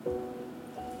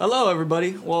Hello,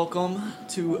 everybody. Welcome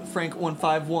to Frank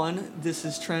 151. This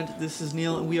is Trent. This is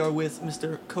Neil, and we are with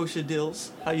Mr. Kosha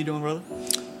Dillz. How you doing, brother?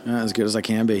 As good as I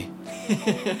can be.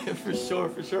 For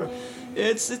sure.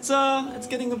 It's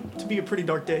getting to be a pretty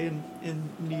dark day in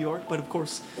New York, but of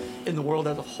course, in the world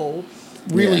as a whole.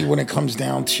 Really, when it comes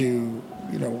down to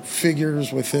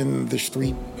figures within the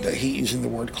street, I hate using the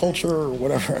word culture or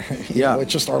whatever.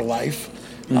 It's just our life.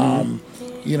 Mm-hmm.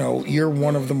 You're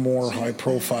one of the more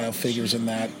high-profile figures in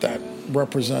that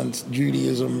represents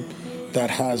Judaism,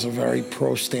 that has a very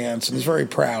pro stance and is very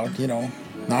proud.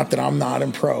 Not that I'm not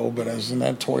in pro, but as an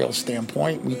editorial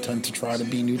standpoint, we tend to try to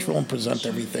be neutral and present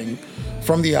everything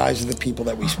from the eyes of the people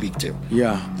that we speak to.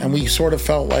 Yeah. And we sort of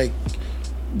felt like,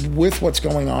 with what's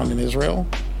going on in Israel,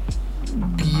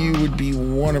 you would be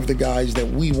one of the guys that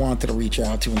we wanted to reach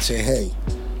out to and say, hey,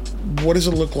 what does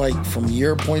it look like from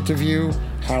your point of view?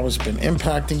 How has it been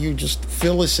impacting you? Just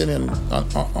fill us in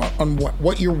on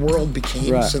what your world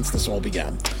became since this all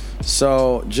began.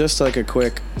 So just like a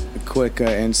quick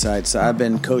insight. So I've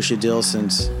been Kosha Dillz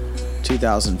since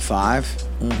 2005,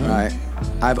 right?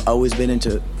 I've always been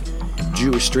into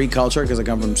Jewish street culture because I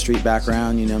come from a street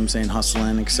background,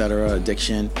 hustling, etc.,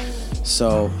 addiction.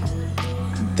 So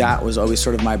that was always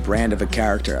sort of my brand of a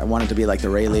character. I wanted to be like the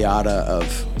Ray Liotta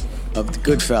of the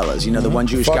Goodfellas, the one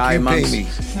Jewish guy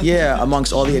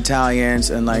amongst all the Italians,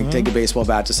 and take a baseball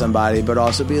bat to somebody, but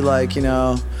also be like,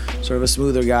 sort of a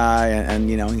smoother guy, and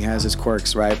he has his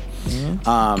quirks, right?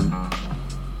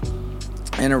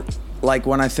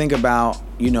 When I think about,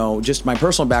 just my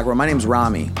personal background, my name's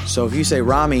Rami. So if you say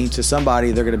Rami to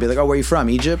somebody, they're going to be like, oh, where are you from?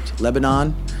 Egypt?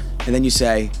 Lebanon? And then you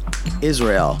say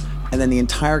Israel. And then the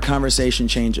entire conversation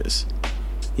changes.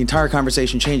 This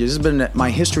has been my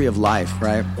history of life,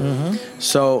 right?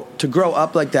 So to grow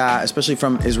up like that, especially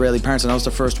from Israeli parents, and I was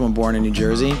the first one born in New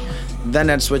Jersey, then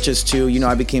that switches to,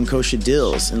 I became Kosha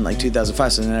Dillz in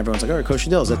 2005. So then everyone's like, oh, Kosha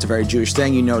Dillz, that's a very Jewish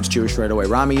thing. It's Jewish right away.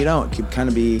 Rami, you don't. You kind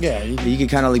of be, you can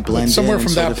kind of blend somewhere in.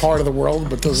 Somewhere from that part of the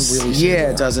world, but doesn't really say. Yeah,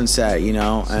 it doesn't say,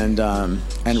 and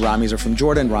Ramis are from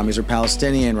Jordan, Ramis are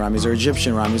Palestinian, Ramis are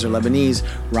Egyptian, Ramis are Lebanese,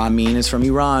 Ramin is from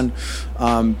Iran.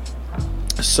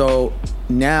 So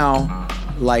now,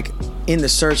 in the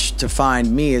search to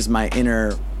find me as my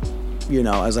inner,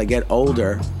 as I get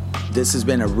older, this has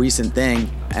been a recent thing.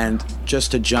 And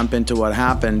just to jump into what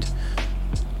happened,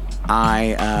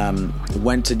 I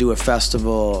went to do a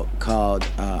festival called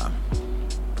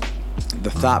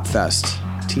the Thop Fest,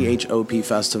 THOP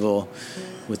Festival,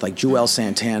 with Joel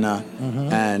Santana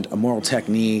and Immoral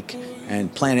Technique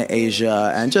and Planet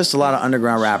Asia and just a lot of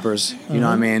underground rappers, you know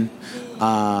what I mean?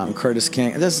 Curtis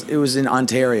King. It was in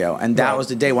Ontario, and that was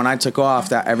the day when I took off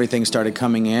that everything started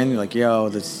coming in. You're like, yo,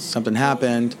 something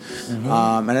happened,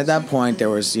 and at that point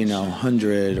there was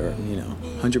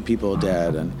 100 people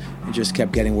dead, and it just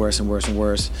kept getting worse and worse and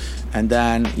worse. And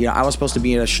then I was supposed to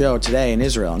be at a show today in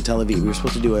Israel, in Tel Aviv. We were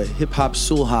supposed to do a hip hop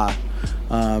sulha.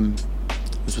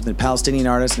 It was with a Palestinian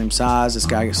artist named Saz. This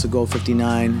guy, Segol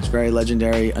 59, he's a very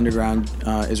legendary underground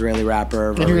Israeli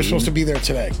rapper. And you were supposed to be there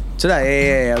today?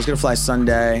 Today, yeah. I was going to fly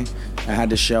Sunday. I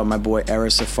had to show my boy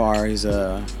Eris Safar. He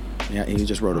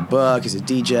just wrote a book. He's a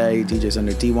DJ. He DJs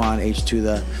under D1,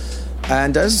 H2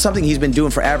 And this is something he's been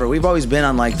doing forever. We've always been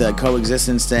on the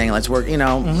coexistence thing. Let's work,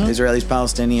 Israelis,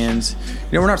 Palestinians.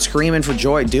 We're not screaming for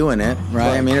joy doing it,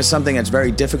 right? I mean, it's something that's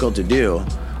very difficult to do.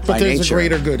 But there's a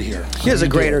greater good here. There's a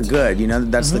greater good.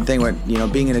 That's the thing with,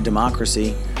 being in a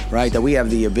democracy, right? That we have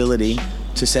the ability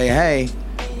to say, hey,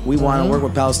 we want to work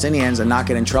with Palestinians and not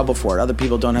get in trouble for it. Other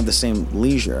people don't have the same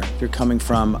leisure. You're coming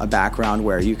from a background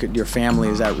where your family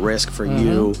is at risk for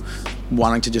you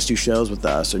wanting to just do shows with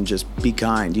us and just be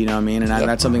kind, you know what I mean? And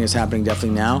that's something that's happening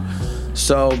definitely now.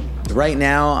 So right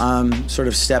now, I'm sort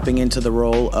of stepping into the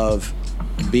role of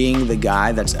being the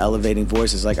guy that's elevating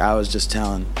voices. Like I was just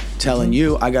telling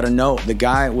you, I got to know the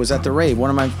guy was at the rave.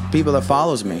 One of my people that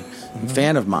follows me, a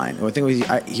fan of mine. I think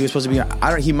he was supposed to be.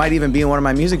 He might even be in one of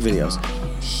my music videos.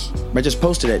 I just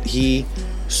posted it. He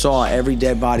saw every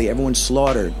dead body, everyone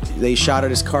slaughtered. They shot at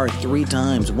his car 3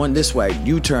 times. One this way,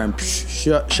 U-turn,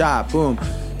 shot, boom,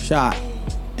 shot.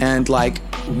 And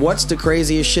what's the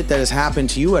craziest shit that has happened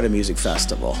to you at a music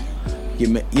festival? You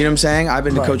know what I'm saying? I've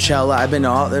been to Coachella. I've been to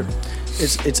all.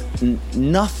 It's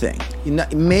nothing.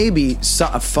 Maybe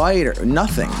a fight or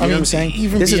nothing. You know what I'm saying?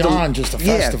 Even beyond just a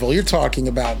festival, you're talking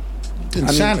about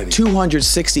insanity.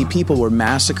 260 people were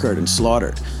massacred and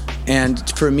slaughtered. And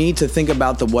for me to think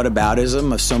about the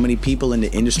whataboutism of so many people in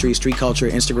the industry, street culture,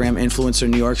 Instagram, influencer,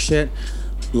 New York shit,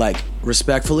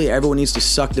 respectfully, everyone needs to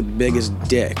suck the biggest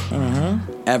dick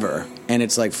ever. And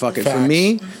it's fuck it. Facts. For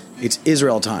me, it's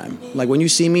Israel time. When you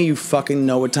see me, you fucking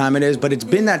know what time it is. But it's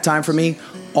been that time for me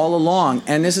all along.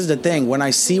 And this is the thing. When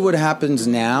I see what happens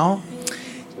now,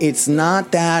 it's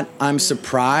not that I'm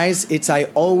surprised. It's I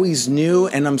always knew,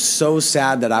 and I'm so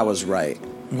sad that I was right.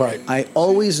 Right. I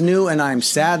always knew, and I'm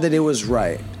sad that it was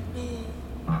right.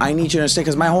 I need you to understand,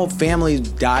 because my whole family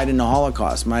died in the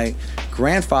Holocaust. My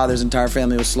grandfather's entire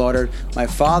family was slaughtered. My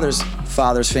father's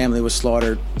family was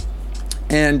slaughtered.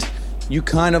 And you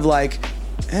kind of like,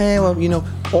 hey, well, you know,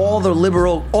 all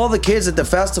the kids at the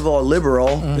festival are liberal.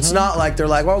 Mm-hmm. It's not like they're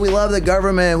like, well, we love the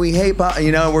government, we hate,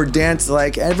 you know, we're dancing,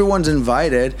 like everyone's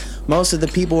invited. Most of the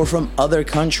people were from other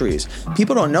countries.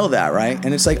 People don't know that, right?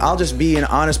 And it's like, I'll just be an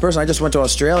honest person. I just went to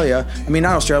Australia. I mean,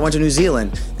 not Australia, I went to New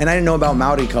Zealand, and I didn't know about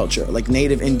Maori culture, like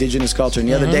native indigenous culture. And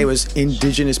the other day was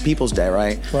Indigenous Peoples Day,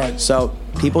 right? Right. So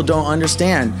people don't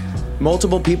understand.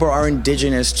 Multiple people are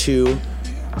indigenous to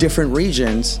different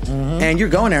regions, and you're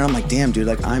going there and I'm like, damn, dude,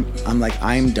 like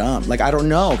I'm dumb, like I don't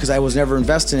know, because I was never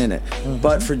invested in it.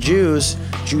 But for Jews,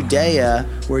 Judea,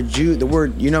 where the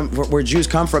word, you know, where Jews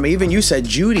come from, even you said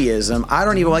Judaism, I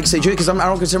don't even like to say Judaism, because I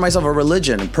don't consider myself a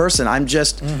religion, a person. I'm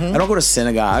just I don't go to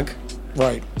synagogue,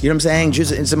 right? You know what I'm saying?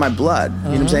 Jews, it's in my blood. You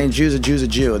know what I'm saying? Jew's a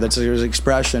Jew. That's an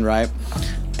expression, right?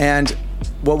 And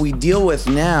what we deal with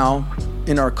now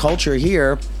in our culture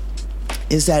here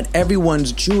is that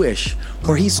everyone's Jewish,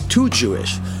 or he's too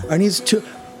Jewish, and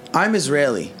I'm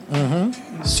Israeli.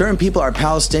 Certain people are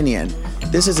Palestinian.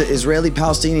 This is an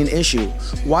Israeli-Palestinian issue.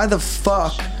 Why the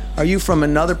fuck are you from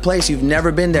another place, you've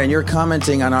never been there, and you're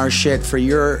commenting on our shit for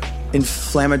your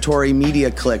inflammatory media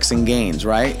clicks and gains,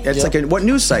 right? It's like what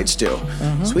news sites do.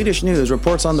 Swedish news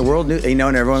reports on the world news, you know,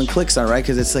 and everyone clicks on it, right?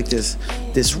 Because it's like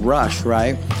this rush,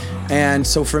 right? And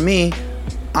so for me,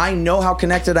 I know how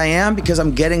connected I am because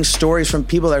I'm getting stories from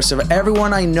people that are surviving.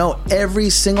 Everyone I know, every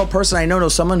single person I know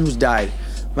knows someone who's died.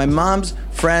 My mom's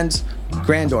friend's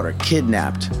granddaughter,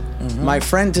 kidnapped. My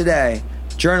friend today,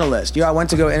 journalist. I went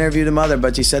to go interview the mother,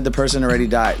 but she said the person already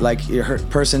died. Like, her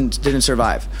person didn't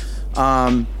survive.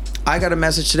 I got a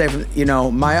message today from, you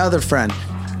know, my other friend.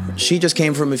 She just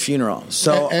came from a funeral.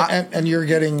 So and you're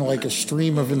getting like a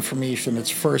stream of information that's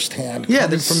firsthand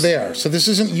coming from there. So this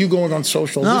isn't you going on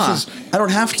social. This is I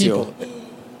don't have people.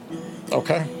 to.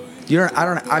 Okay.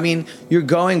 I mean, you're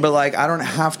going, but like I don't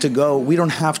have to go. We don't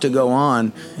have to go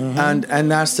on. And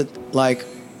that's the, like,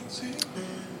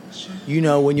 you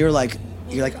know, when you're like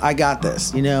I got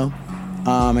this, you know.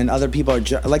 And other people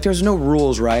are like, there's no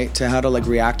rules, right, to how to like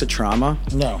react to trauma.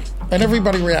 No. And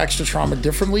everybody reacts to trauma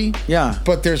differently. Yeah.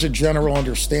 But there's a general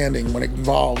understanding when it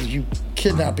involves you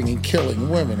kidnapping and killing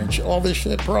women and all this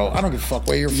shit, bro. I don't give a fuck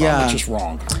where you're from. It's just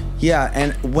wrong. Yeah.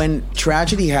 And when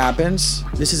tragedy happens,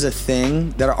 this is a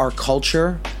thing that our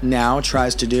culture now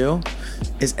tries to do,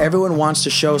 is everyone wants to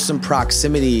show some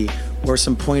proximity or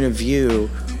some point of view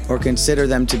or consider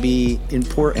them to be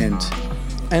important.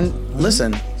 And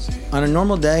listen, on a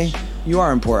normal day, you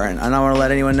are important. And I want to let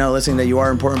anyone know listening that you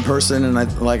are an important person, and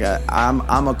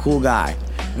I'm a cool guy.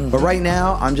 But right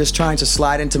now, I'm just trying to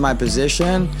slide into my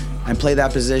position and play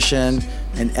that position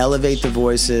and elevate the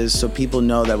voices so people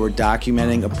know that we're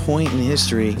documenting a point in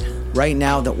history right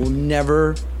now that will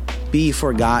never be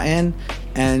forgotten.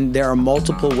 And there are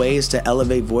multiple ways to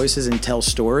elevate voices and tell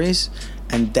stories.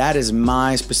 And that is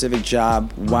my specific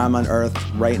job while I'm on Earth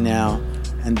right now.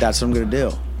 And that's what I'm going to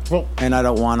do. Well, and I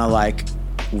don't want to like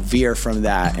veer from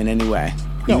that in any way.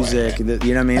 Music, you know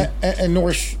what I mean? And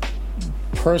Norsh,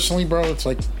 personally, bro, it's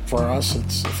like for us,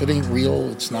 it's if it ain't real,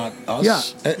 it's not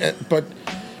us. Yeah. But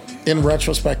in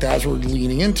retrospect, as we're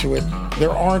leaning into it,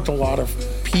 there aren't a lot of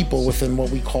people within what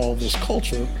we call this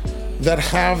culture that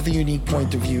have the unique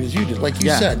point of view as you did. Like you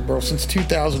said, bro, since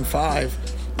 2005,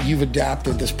 you've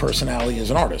adapted this personality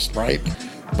as an artist, right?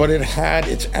 But it had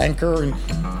its anchor, and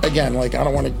again, like I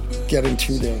don't want to get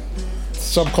into the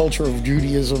subculture of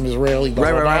Judaism, Israeli,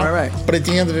 blah, blah, blah. Right. But at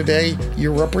the end of the day,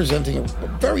 you're representing a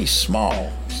very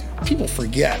small. People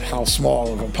forget how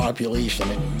small of a population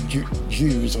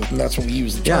Jews, and that's what we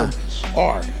use the term,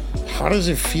 are. How does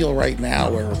it feel right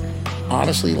now? Where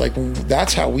honestly, like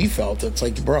that's how we felt. It's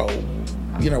like, bro,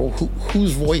 you know,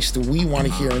 whose voice do we want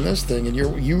to hear in this thing? And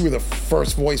you were the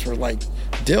first voice for like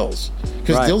Dillz,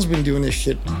 because Dillz been doing this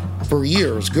shit for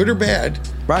years, good or bad.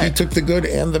 Right. He took the good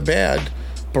and the bad.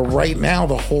 But right now,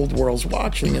 the whole world's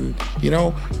watching. And, you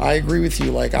know, I agree with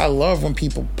you. Like, I love when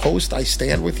people post, I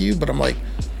stand with you. But I'm like,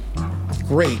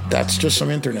 great, that's just some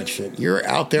internet shit. You're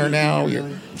out there now. You're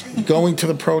going to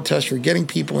the protest. You're getting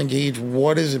people engaged.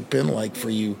 What has it been like for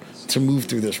you to move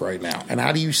through this right now? And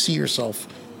how do you see yourself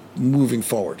moving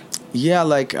forward? Yeah,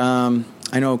 like, I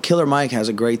know Killer Mike has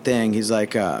a great thing. He's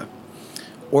like,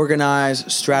 organize,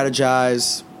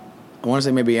 strategize, I want to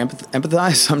say maybe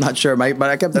empathize. I'm not sure, Mike, but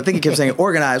I think he kept saying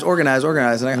organize,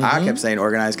 and I kept saying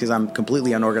organize because I'm a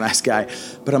completely unorganized guy.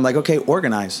 But I'm like, okay,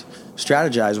 organize,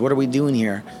 strategize. What are we doing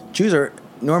here? Jews are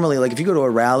normally like, if you go to a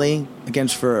rally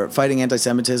for fighting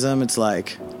anti-Semitism, it's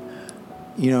like,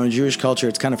 in Jewish culture,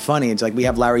 it's kind of funny. It's like we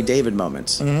have Larry David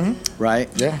moments, right?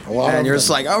 Yeah, a lot. And you're just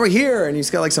like, we're here, and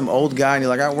he's got like some old guy, and you're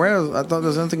like, I thought there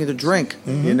was anything to drink,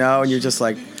 and you're just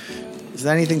like, is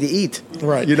there anything to eat?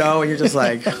 Right. And you're just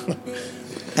like,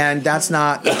 and that's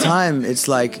not the time. It's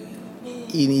like,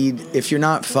 if you're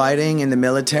not fighting in the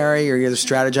military or you're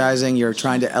strategizing, you're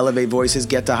trying to elevate voices,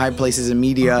 get to high places in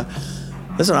media.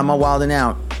 Listen, I'm all wilding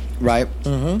out, right?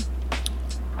 I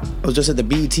was just at the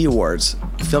BET Awards.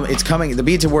 It's coming. The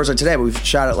BET Awards are today, but we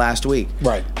shot it last week.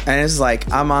 Right. And it's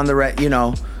like, I'm on the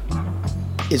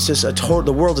it's just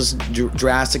the world has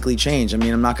drastically changed. I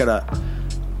mean, I'm not going to,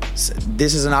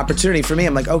 this is an opportunity for me.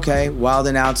 I'm like, okay, Wild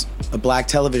and Out's a black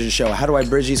television show. How do I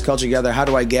bridge these cultures together? How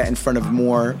do I get in front of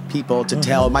more people to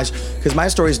tell because my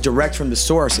story is direct from the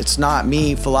source. It's not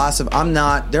me, philosopher.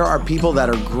 There are people that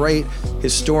are great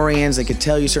historians that could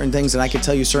tell you certain things, and I could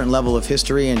tell you a certain level of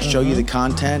history and show you the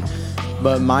content.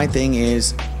 But my thing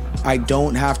is, I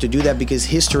don't have to do that because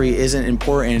history isn't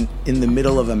important in the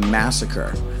middle of a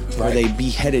massacre where they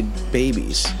beheaded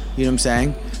babies. You know what I'm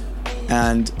saying?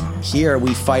 And here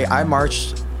we fight. I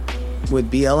marched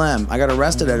with BLM. I got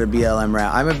arrested at a BLM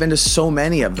rally. I haven't been to so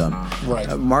many of them.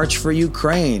 Right. March for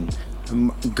Ukraine.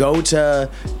 Go to,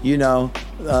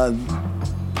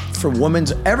 for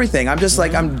women's everything. I'm just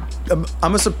like, I'm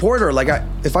a supporter. Like,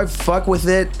 if I fuck with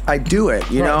it, I do it.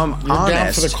 I'm You're honest.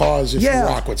 down for the cause if you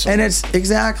rock with someone. And it's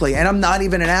exactly. And I'm not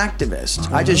even an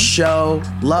activist. I just show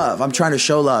love. I'm trying to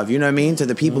show love. You know what I mean? To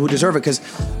the people who deserve it. Because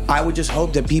I would just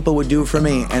hope that people would do it for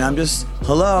me. And I'm just,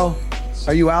 hello,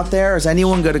 are you out there? Is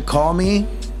anyone going to call me?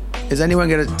 Is anyone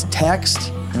going to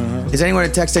text? Is anyone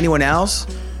going to text anyone else?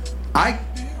 I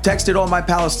texted all my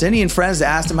Palestinian friends to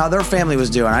ask them how their family was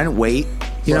doing. I didn't wait.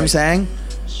 You know what I'm saying?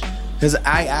 Because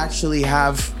I actually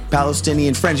have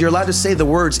Palestinian friends. You're allowed to say the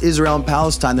words Israel and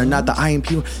Palestine. They're not the IMP.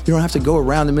 You don't have to go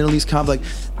around the Middle East conflict.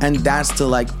 And that's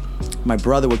my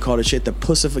brother would call it shit, the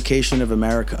pussification of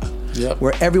America. Yep.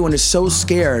 Where everyone is so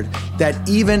scared that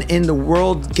even in the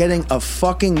world getting a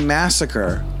fucking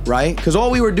massacre, right? Because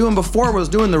all we were doing before was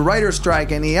doing the writer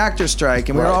strike and the actor strike.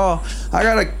 And we were all, I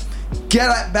got to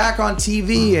get back on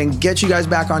TV and get you guys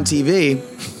back on TV.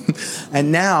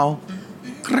 And now,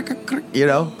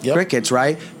 crickets,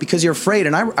 right? Because you're afraid.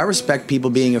 And I respect people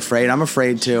being afraid. I'm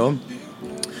afraid too.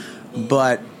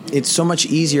 But it's so much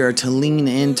easier to lean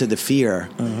into the fear,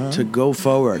 to go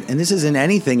forward. And this isn't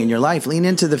anything in your life. Lean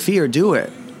into the fear. Do it.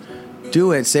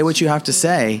 Do it. Say what you have to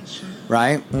say,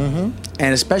 right? And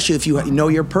especially if you know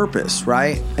your purpose,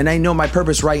 right? And I know my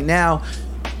purpose right now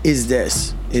is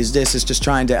this. Is just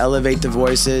trying to elevate the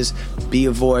voices, be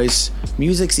a voice.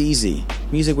 Music's easy.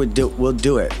 Music will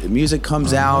do it. The music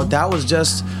comes out. That was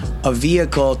just a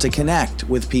vehicle to connect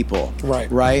with people.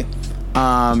 Right?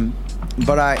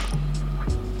 But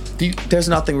there's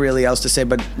nothing really else to say,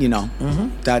 but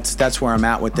that's where I'm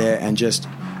at with it. And just,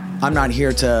 I'm not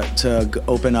here to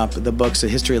open up the books of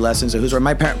history lessons of who's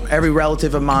right. Every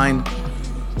relative of mine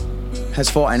has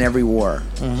fought in every war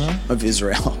of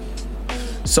Israel.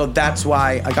 So that's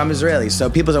why, I'm Israeli. So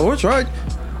people say, what's right?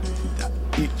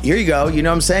 Here you go. You know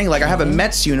what I'm saying? I have a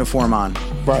Mets uniform on.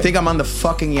 Right. You think I'm on the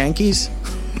fucking Yankees?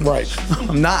 Right.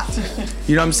 I'm not.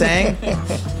 You know what I'm saying?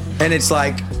 And it's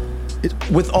like,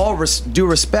 with all due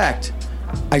respect,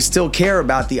 I still care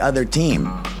about the other team.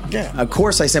 Yeah. Of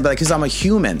course I say, but because I'm a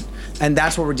human. And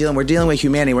that's what we're dealing with. We're dealing with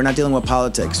humanity. We're not dealing with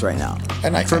politics right now.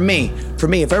 And for me,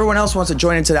 if everyone else wants to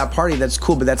join into that party, that's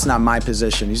cool, but that's not my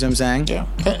position. You see what I'm saying? Yeah.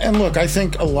 And look, I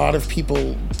think a lot of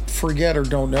people forget or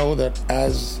don't know that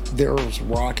as there's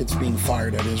rockets being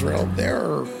fired at Israel, there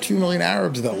are 2 million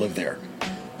Arabs that live there.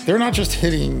 They're not just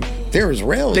hitting, they're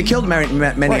Israeli. They killed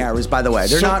many Arabs, by the way.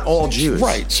 They're not all Jews.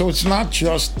 Right. So it's not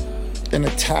just an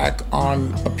attack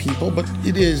on a people, but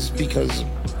it is because,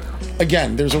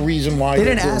 again, there's a reason why. They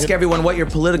didn't ask everyone what your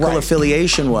political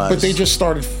affiliation was. But they just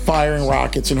started firing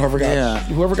rockets, and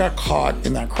whoever got caught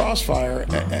in that crossfire.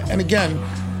 And again,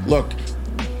 look,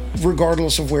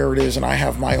 regardless of where it is, and I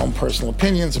have my own personal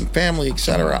opinions and family,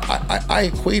 etc.,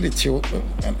 I equate it to,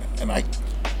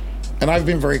 and I've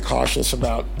been very cautious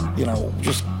about,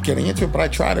 just getting into it, but I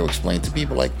try to explain to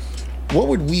people, what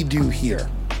would we do here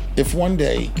if one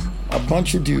day a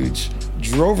bunch of dudes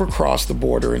drove across the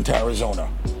border into Arizona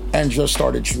and just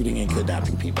started shooting and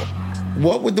kidnapping people?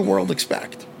 What would the world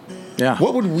expect? Yeah.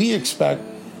 What would we expect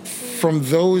from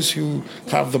those who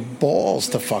have the balls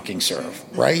to fucking serve,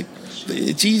 right?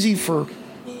 It's easy for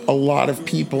a lot of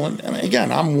people, and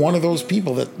again, I'm one of those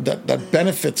people that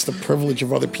benefits the privilege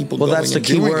of other people. Well, going that's the and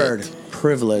key doing word, it.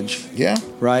 privilege. Yeah.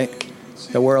 Right?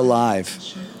 That we're alive.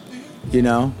 You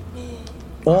know?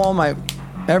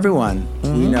 Everyone,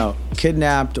 you know,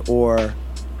 kidnapped or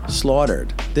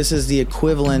slaughtered. This is the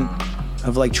equivalent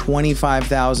of like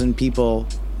 25,000 people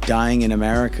dying in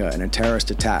America in a terrorist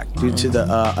attack due to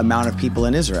the amount of people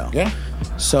in Israel. Yeah.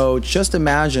 So just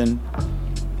imagine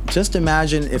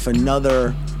if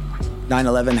another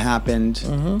 9/11 happened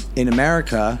in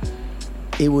America,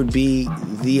 it would be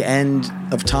the end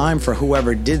of time for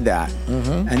whoever did that.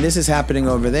 And this is happening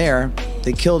over there.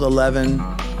 They killed 11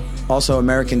 also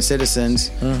American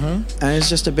citizens, and it's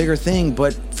just a bigger thing.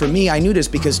 But for me, I knew this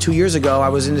because 2 years ago I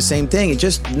was in the same thing. It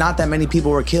just not that many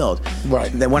people were killed.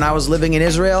 Right. That when I was living in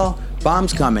Israel,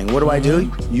 bombs coming. What do I do?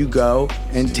 You go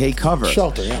and take cover.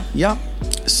 Shelter, yeah. Yep.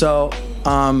 So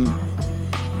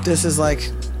this is like,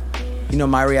 you know,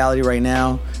 my reality right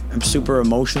now. I'm super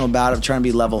emotional about it. I'm trying to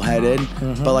be level-headed.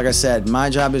 But like I said, my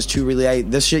job is to relay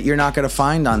this shit you're not going to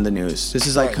find on the news. This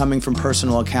is like coming from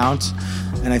personal accounts.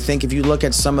 And I think if you look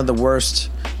at some of the worst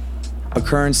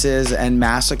occurrences and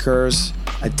massacres,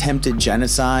 attempted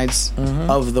genocides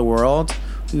of the world,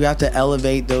 you have to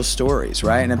elevate those stories,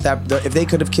 right? And if they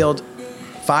could have killed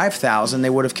 5,000, they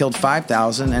would have killed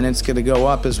 5,000, and it's going to go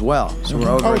up as well. So we're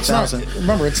over 1,000.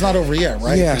 Remember, it's not over yet,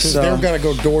 right? Yeah, because so they've got to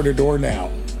go door to door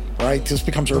now. Right, this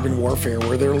becomes urban warfare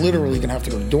where they're literally going to have to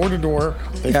go door to door.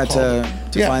 Find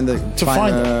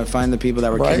the people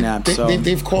that were kidnapped.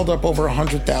 They've called up over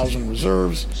 100,000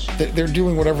 reserves. They're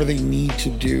doing whatever they need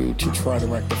to do to try to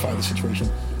rectify the situation.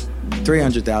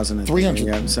 300,000. 300.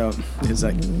 Yeah, so it's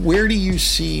like, where do you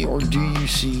see, or do you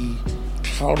see,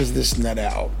 how does this net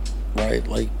out? Right,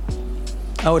 like,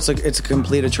 it's a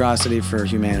complete atrocity for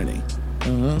humanity.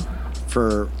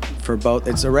 For both,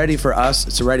 it's already for us,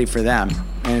 it's already for them,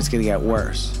 and it's going to get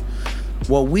worse.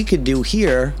 What we could do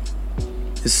here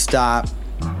is stop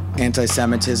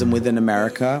anti-Semitism within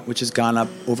America, which has gone up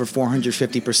over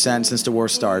 450% since the war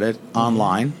started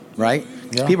online, right?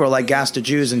 Yeah. People are like gassed to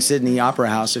Jews in Sydney Opera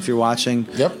House. If you're watching,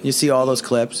 you see all those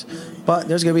clips. But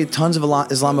there's going to be tons of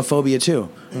Islamophobia too.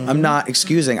 I'm not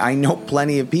excusing. I know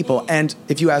plenty of people, and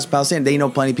if you ask Palestinians, they know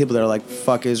plenty of people that are like,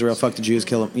 fuck Israel, fuck the Jews,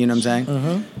 kill them. You know what I'm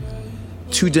saying?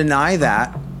 To deny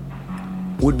that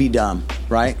would be dumb,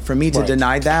 right? For me to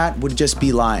deny that would just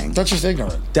be lying. That's just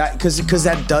ignorant. Because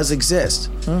that does exist,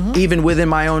 even within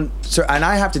my own. And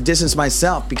I have to distance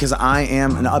myself because I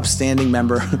am an upstanding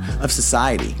member of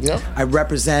society. Yep. I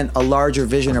represent a larger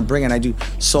vision of bringing. I do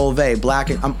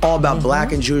Solvay, I'm all about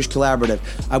Black and Jewish collaborative.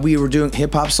 We were doing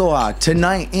hip hop Soha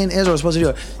tonight in Israel. We're supposed to do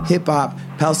it. Hip hop,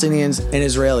 Palestinians and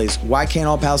Israelis. Why can't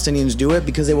all Palestinians do it?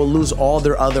 Because they will lose all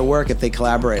their other work if they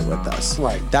collaborate with us.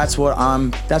 Right. That's what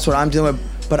I'm dealing with.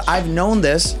 But I've known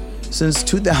this since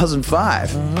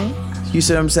 2005. You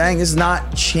see what I'm saying? It's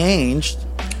not changed,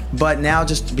 but now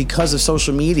just because of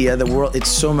social media, the world, it's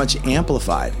so much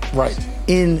amplified. Right.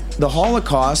 In the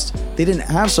Holocaust, they didn't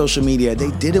have social media.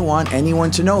 They didn't want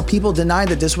anyone to know. People denied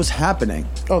that this was happening.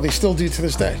 Oh, they still do to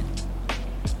this day.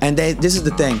 And this is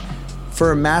the thing.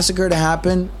 For a massacre to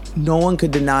happen, no one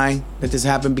could deny that this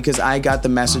happened because I got the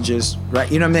messages, right?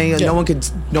 You know what I mean? Yeah.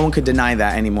 No one could deny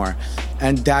that anymore.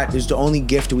 And that is the only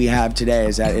gift we have today,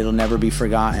 is that it'll never be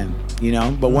forgotten, you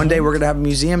know? But one day we're going to have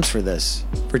museums for this,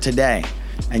 for today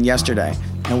and yesterday.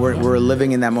 And we're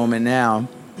living in that moment now.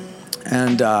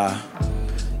 And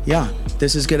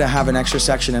this is going to have an extra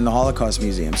section in the Holocaust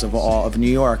museums of New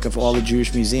York, of all the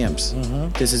Jewish museums.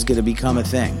 This is going to become a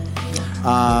thing.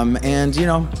 And, you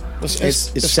know, it's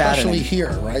especially saddening.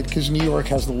 Here, right? Because New York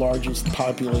has the largest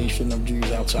population of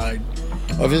Jews outside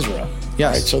of Israel.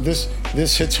 Yes. Right? So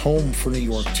this hits home for New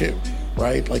York too,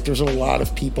 right? Like, there's a lot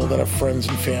of people that have friends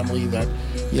and family that,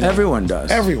 you know, everyone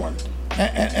does. Everyone.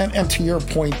 And to your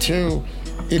point too,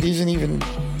 it isn't even,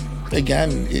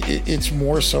 again, it's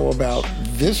more so about,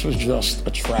 this was just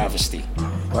a travesty,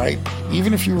 right?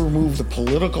 Even if you remove the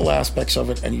political aspects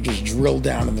of it and you just drill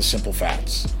down in the simple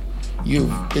facts,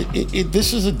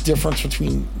 this is a difference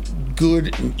between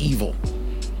good and evil.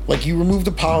 Like, you remove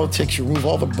the politics, you remove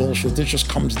all the bullshit, this just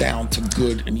comes down to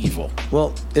good and evil.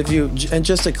 Well, and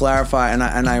just to clarify, and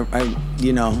I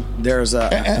you know, there's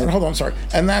and hold on, sorry.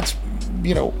 And that's,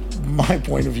 you know, my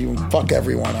point of view, and fuck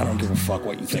everyone, I don't give a fuck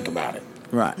what you think about it.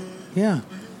 Right. Yeah.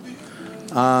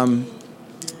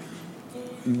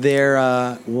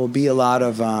 There will be a lot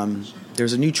of,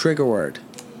 there's a new trigger word.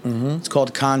 It's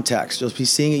called context. You'll be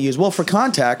seeing it used. Well, for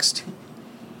context,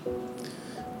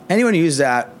 anyone who uses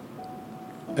that,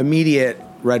 immediate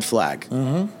red flag.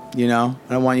 You know?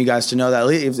 I don't want you guys to know that.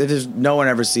 If no one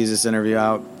ever sees this interview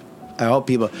out, I hope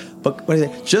people. But what is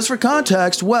it? Just for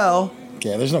context, well.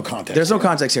 Yeah, there's no context. There's no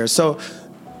context here. So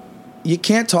you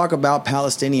can't talk about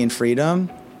Palestinian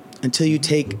freedom until you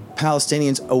take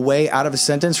Palestinians away out of a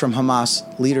sentence from Hamas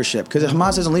leadership. Because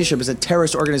Hamas isn't leadership, it's a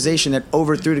terrorist organization that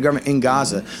overthrew the government in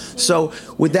Gaza. So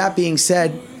with that being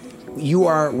said, we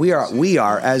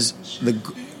are as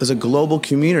a global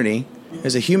community,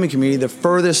 as a human community, the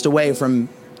furthest away from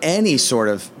any sort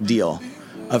of deal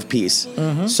of peace.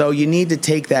 Mm-hmm. So you need to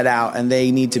take that out, and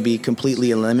they need to be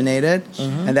completely eliminated.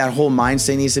 Mm-hmm. And that whole mind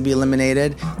state needs to be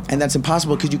eliminated. And that's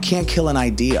impossible because you can't kill an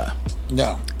idea.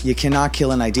 No. You cannot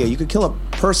kill an idea. You could kill a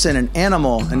person, an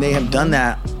animal, and they have done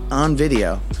that on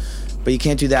video. But you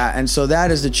can't do that. And so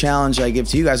that is the challenge I give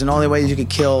to you guys. And the only way you can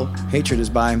kill hatred is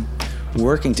by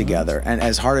working together. And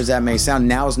as hard as that may sound,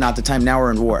 now is not the time. Now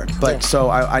we're in war. But so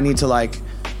I need to like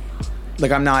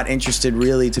I'm not interested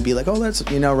really to be like, oh, let's,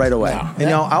 right away. No.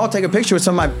 And, I'll take a picture with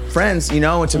some of my friends,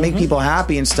 and to make people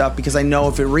happy and stuff, because I know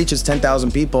if it reaches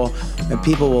 10,000 people, and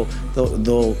people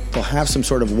they'll have some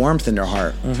sort of warmth in their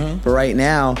heart. Mm-hmm. But right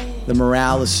now, the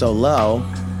morale is so low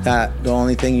that the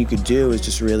only thing you could do is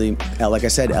just really, like I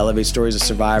said, elevate stories of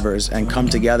survivors and come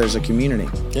together as a community.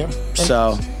 Yeah.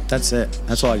 So that's it.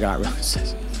 That's all I got, really.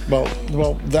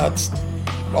 Well, that's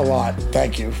a lot.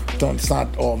 Thank you. It's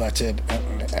not all. That's it.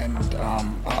 And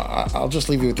I'll just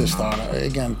leave you with this thought.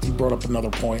 Again, you brought up another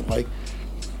point.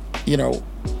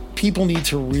 People need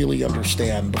to really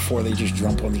understand before they just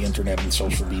jump on the internet and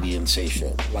social media and say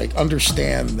shit.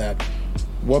 Understand that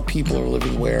what people are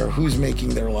living where, who's making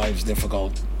their lives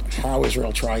difficult, how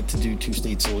Israel tried to do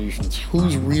two-state solutions,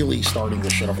 who's really starting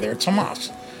this shit over there. It's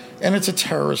Hamas. And it's a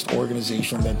terrorist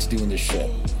organization that's doing this shit,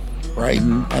 right?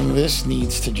 Mm-hmm. And this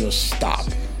needs to just stop.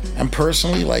 And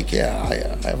personally, I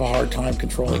have a hard time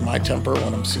controlling my temper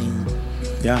when I'm seeing...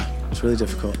 Yeah, it's really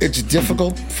difficult. It's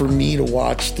difficult for me to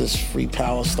watch this free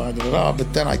Palestine,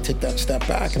 but then I take that step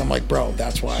back and I'm like, bro,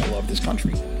 that's why I love this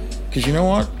country. Because you know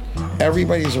what?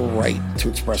 Everybody has a right to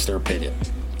express their opinion.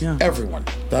 Yeah. Everyone.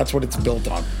 That's what it's built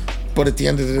on. But at the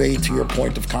end of the day, to your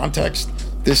point of context,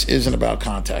 this isn't about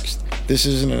context. This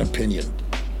isn't an opinion.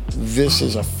 This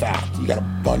is a fact. You got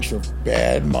a bunch of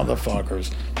bad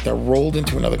motherfuckers that rolled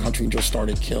into another country and just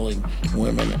started killing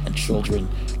women and children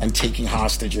and taking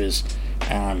hostages.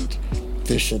 And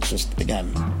this shit's just,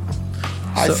 again,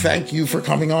 I thank you for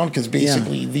coming on, because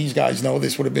basically these guys know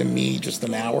this would have been me just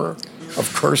an hour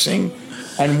of cursing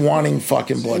and wanting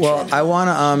fucking bloodshed. Well, I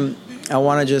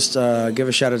want to just give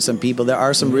a shout out to some people. There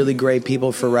are some really great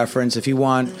people for reference. If you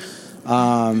want...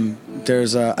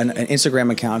 there's an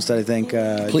Instagram account that I think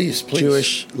please.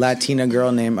 Jewish Latina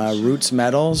girl named Roots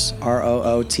Medals,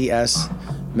 Roots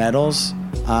Medals.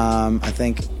 I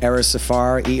think Erez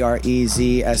Safar,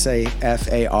 EREZSAFAR.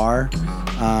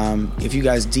 If you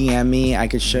guys DM me, I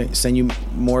could send you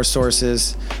more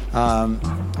sources.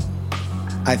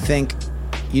 I think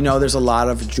there's a lot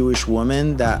of Jewish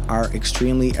women that are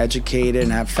extremely educated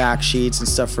and have fact sheets and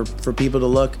stuff for people to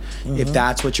look, if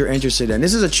that's what you're interested in.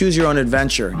 This is a choose your own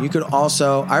adventure. You could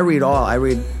also, I read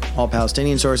all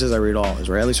Palestinian sources, I read all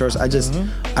Israeli sources.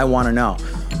 I want to know.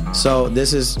 So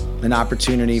this is an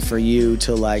opportunity for you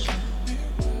to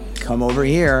come over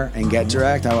here and get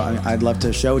direct. I'd love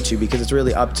to show it to you, because it's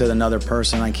really up to another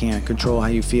person. I can't control how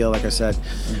you feel. Like I said,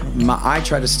 I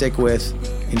try to stick with,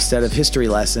 instead of history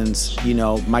lessons,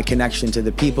 my connection to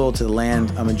the people, to the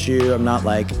land. I'm a Jew. I'm not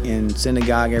in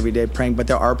synagogue every day praying, but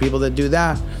there are people that do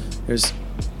that. There's,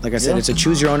 like I said, it's a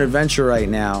choose your own adventure right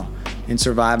now in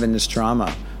surviving this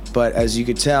trauma. But as you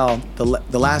could tell,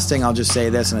 the last thing I'll just say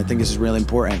this, and I think this is really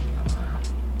important.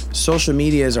 Social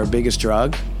media is our biggest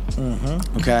drug.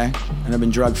 Mm-hmm. Okay? And I've been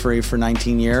drug free for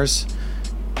 19 years.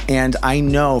 And I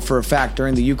know for a fact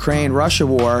during the Ukraine-Russia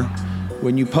war,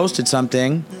 when you posted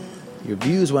something, your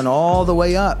views went all the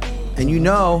way up. And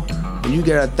when you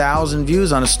get 1,000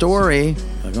 views on a story,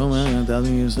 oh man, I got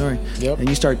 1,000 views on a story. Yep. And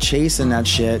you start chasing that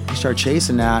shit. You start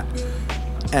chasing that.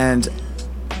 And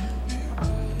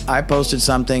I posted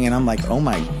something and I'm like, oh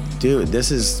my dude,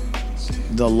 this is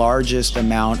the largest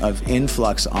amount of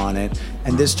influx on it.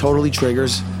 And this totally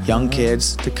triggers young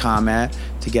kids to comment,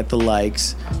 to get the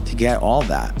likes, to get all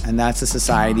that. And that's the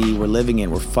society we're living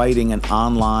in. We're fighting an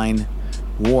online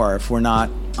war. If we're not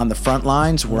on the front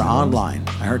lines, we're online.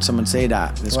 I heard someone say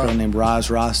that. This girl named Roz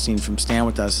Rothstein from Stand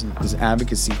With Us, his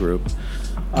advocacy group.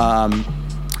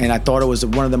 And I thought it was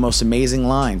one of the most amazing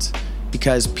lines,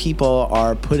 because people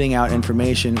are putting out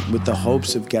information with the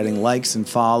hopes of getting likes and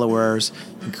followers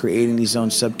and creating these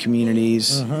own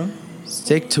sub-communities.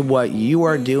 Stick to what you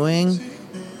are doing.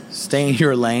 Stay in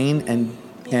your lane,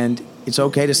 and it's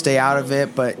okay to stay out of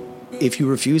it, but if you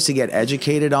refuse to get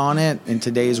educated on it in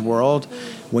today's world,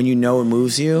 when you know it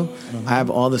moves you, I have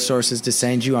all the sources to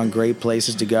send you on great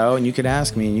places to go, and you could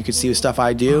ask me, and you could see the stuff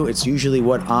I do. It's usually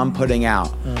what I'm putting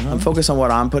out. I'm focused on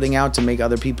what I'm putting out to make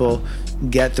other people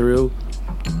get through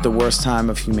the worst time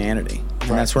of humanity.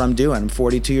 And that's what I'm doing. I'm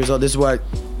 42 years old. This is what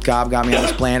God got me on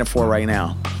this planet for right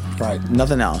now. Right.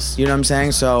 Nothing else. You know what I'm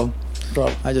saying? So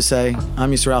I just say,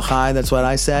 I'm Yisrael Chai. That's what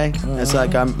I say. It's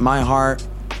like my heart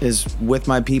is with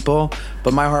my people,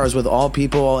 but my heart is with all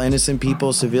people, all innocent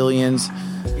people, civilians.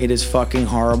 It is fucking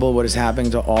horrible what is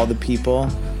happening to all the people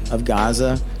of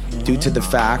Gaza due to the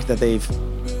fact that they've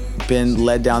been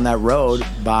led down that road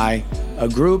by a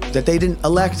group that they didn't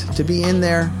elect to be in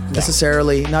there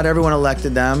necessarily. Not everyone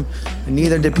elected them.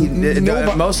 Neither did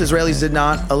most Israelis did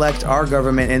not elect our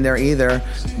government in there either.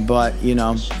 But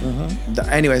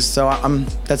anyways, so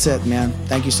that's it, man.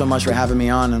 Thank you so much for having me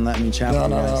on and letting me chat with you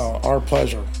guys. No, our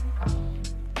pleasure.